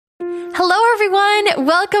Hello, everyone.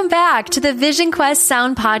 Welcome back to the Vision Quest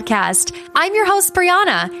Sound Podcast. I'm your host,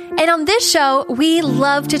 Brianna, and on this show, we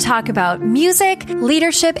love to talk about music,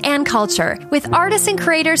 leadership, and culture with artists and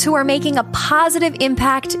creators who are making a positive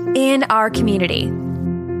impact in our community.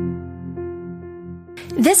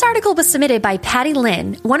 This article was submitted by Patty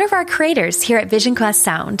Lynn, one of our creators here at Vision Quest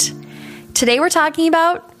Sound. Today, we're talking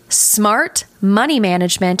about smart money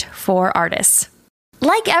management for artists.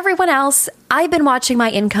 Like everyone else, I've been watching my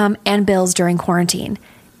income and bills during quarantine,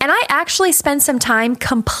 and I actually spent some time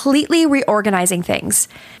completely reorganizing things.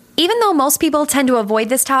 Even though most people tend to avoid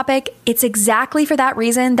this topic, it's exactly for that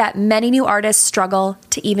reason that many new artists struggle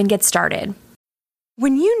to even get started.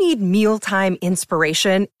 When you need mealtime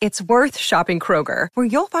inspiration, it's worth shopping Kroger, where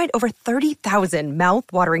you'll find over 30,000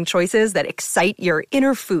 mouth-watering choices that excite your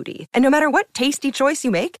inner foodie. And no matter what tasty choice you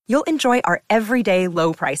make, you'll enjoy our everyday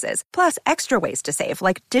low prices, plus extra ways to save,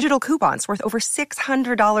 like digital coupons worth over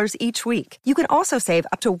 $600 each week. You can also save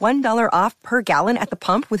up to $1 off per gallon at the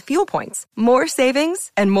pump with fuel points. More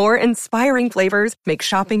savings and more inspiring flavors make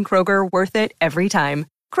shopping Kroger worth it every time.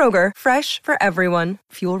 Kroger, fresh for everyone.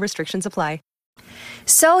 Fuel restrictions apply.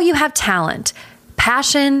 So you have talent,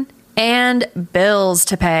 passion, and bills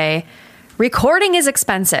to pay. Recording is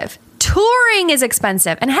expensive. Touring is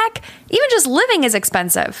expensive. And heck, even just living is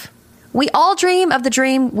expensive. We all dream of the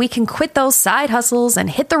dream we can quit those side hustles and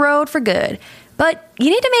hit the road for good. But you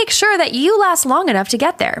need to make sure that you last long enough to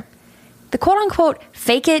get there. The quote-unquote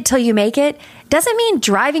fake it till you make it doesn't mean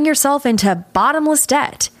driving yourself into bottomless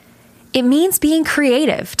debt. It means being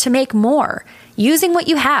creative to make more, using what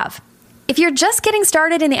you have. If you're just getting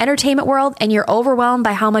started in the entertainment world and you're overwhelmed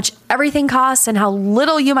by how much everything costs and how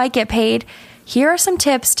little you might get paid, here are some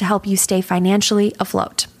tips to help you stay financially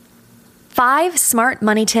afloat. 5 smart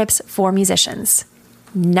money tips for musicians.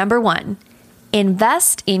 Number 1,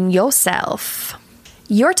 invest in yourself.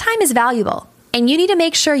 Your time is valuable, and you need to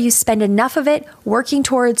make sure you spend enough of it working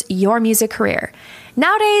towards your music career.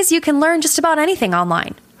 Nowadays, you can learn just about anything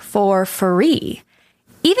online for free.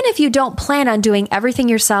 Even if you don't plan on doing everything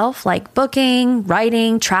yourself, like booking,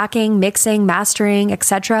 writing, tracking, mixing, mastering,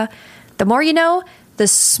 etc., the more you know, the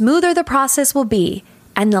smoother the process will be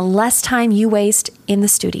and the less time you waste in the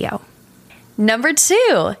studio. Number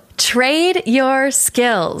 2, trade your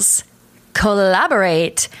skills.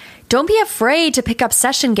 Collaborate. Don't be afraid to pick up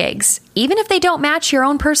session gigs, even if they don't match your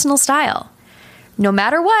own personal style. No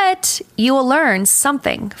matter what, you will learn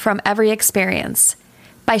something from every experience.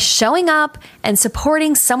 By showing up and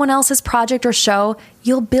supporting someone else's project or show,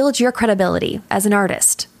 you'll build your credibility as an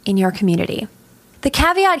artist in your community. The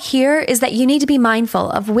caveat here is that you need to be mindful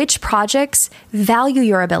of which projects value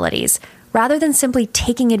your abilities rather than simply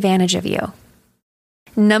taking advantage of you.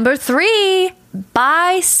 Number 3,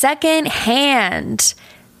 buy secondhand.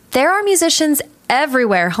 There are musicians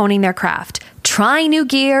everywhere honing their craft, trying new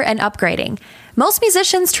gear and upgrading. Most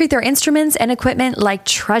musicians treat their instruments and equipment like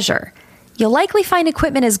treasure. You'll likely find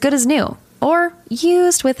equipment as good as new, or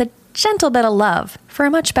used with a gentle bit of love for a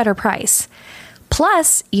much better price.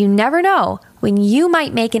 Plus, you never know when you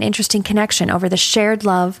might make an interesting connection over the shared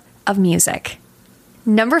love of music.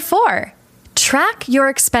 Number 4, track your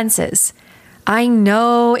expenses. I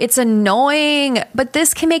know it's annoying, but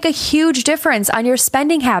this can make a huge difference on your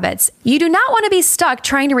spending habits. You do not want to be stuck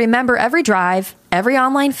trying to remember every drive, every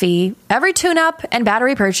online fee, every tune-up and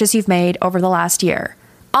battery purchase you've made over the last year.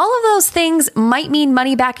 All of those things might mean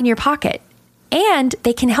money back in your pocket, and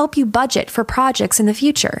they can help you budget for projects in the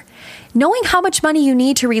future. Knowing how much money you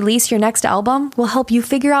need to release your next album will help you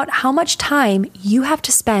figure out how much time you have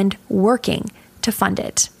to spend working to fund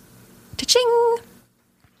it. Ta-ching!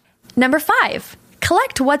 Number 5,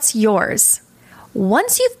 collect what's yours.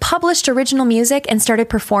 Once you've published original music and started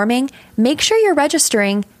performing, make sure you're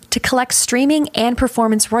registering to collect streaming and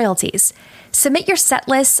performance royalties. Submit your set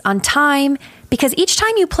lists on time, because each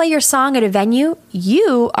time you play your song at a venue,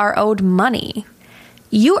 you are owed money.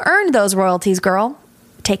 You earned those royalties, girl.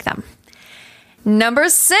 Take them. Number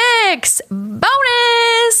 6,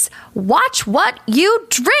 bonus! Watch what you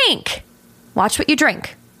drink. Watch what you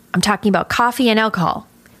drink. I'm talking about coffee and alcohol.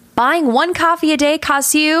 Buying 1 coffee a day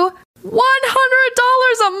costs you $100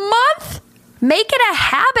 a month? Make it a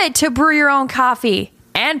habit to brew your own coffee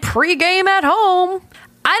and pregame at home.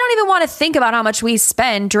 I don't even want to think about how much we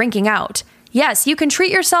spend drinking out. Yes, you can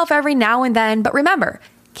treat yourself every now and then, but remember,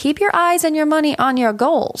 keep your eyes and your money on your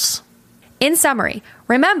goals. In summary,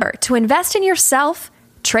 remember to invest in yourself,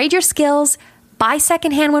 trade your skills, buy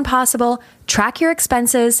secondhand when possible, track your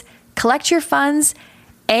expenses, collect your funds,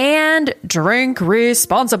 and drink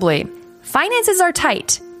responsibly. Finances are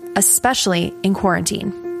tight, especially in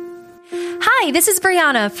quarantine. Hi, this is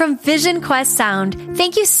Brianna from Vision Quest Sound.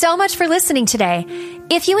 Thank you so much for listening today.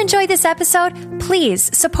 If you enjoyed this episode, please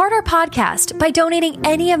support our podcast by donating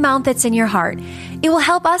any amount that's in your heart. It will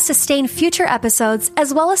help us sustain future episodes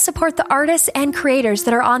as well as support the artists and creators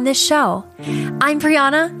that are on this show. I'm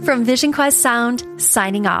Brianna from Vision Quest Sound,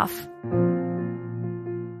 signing off.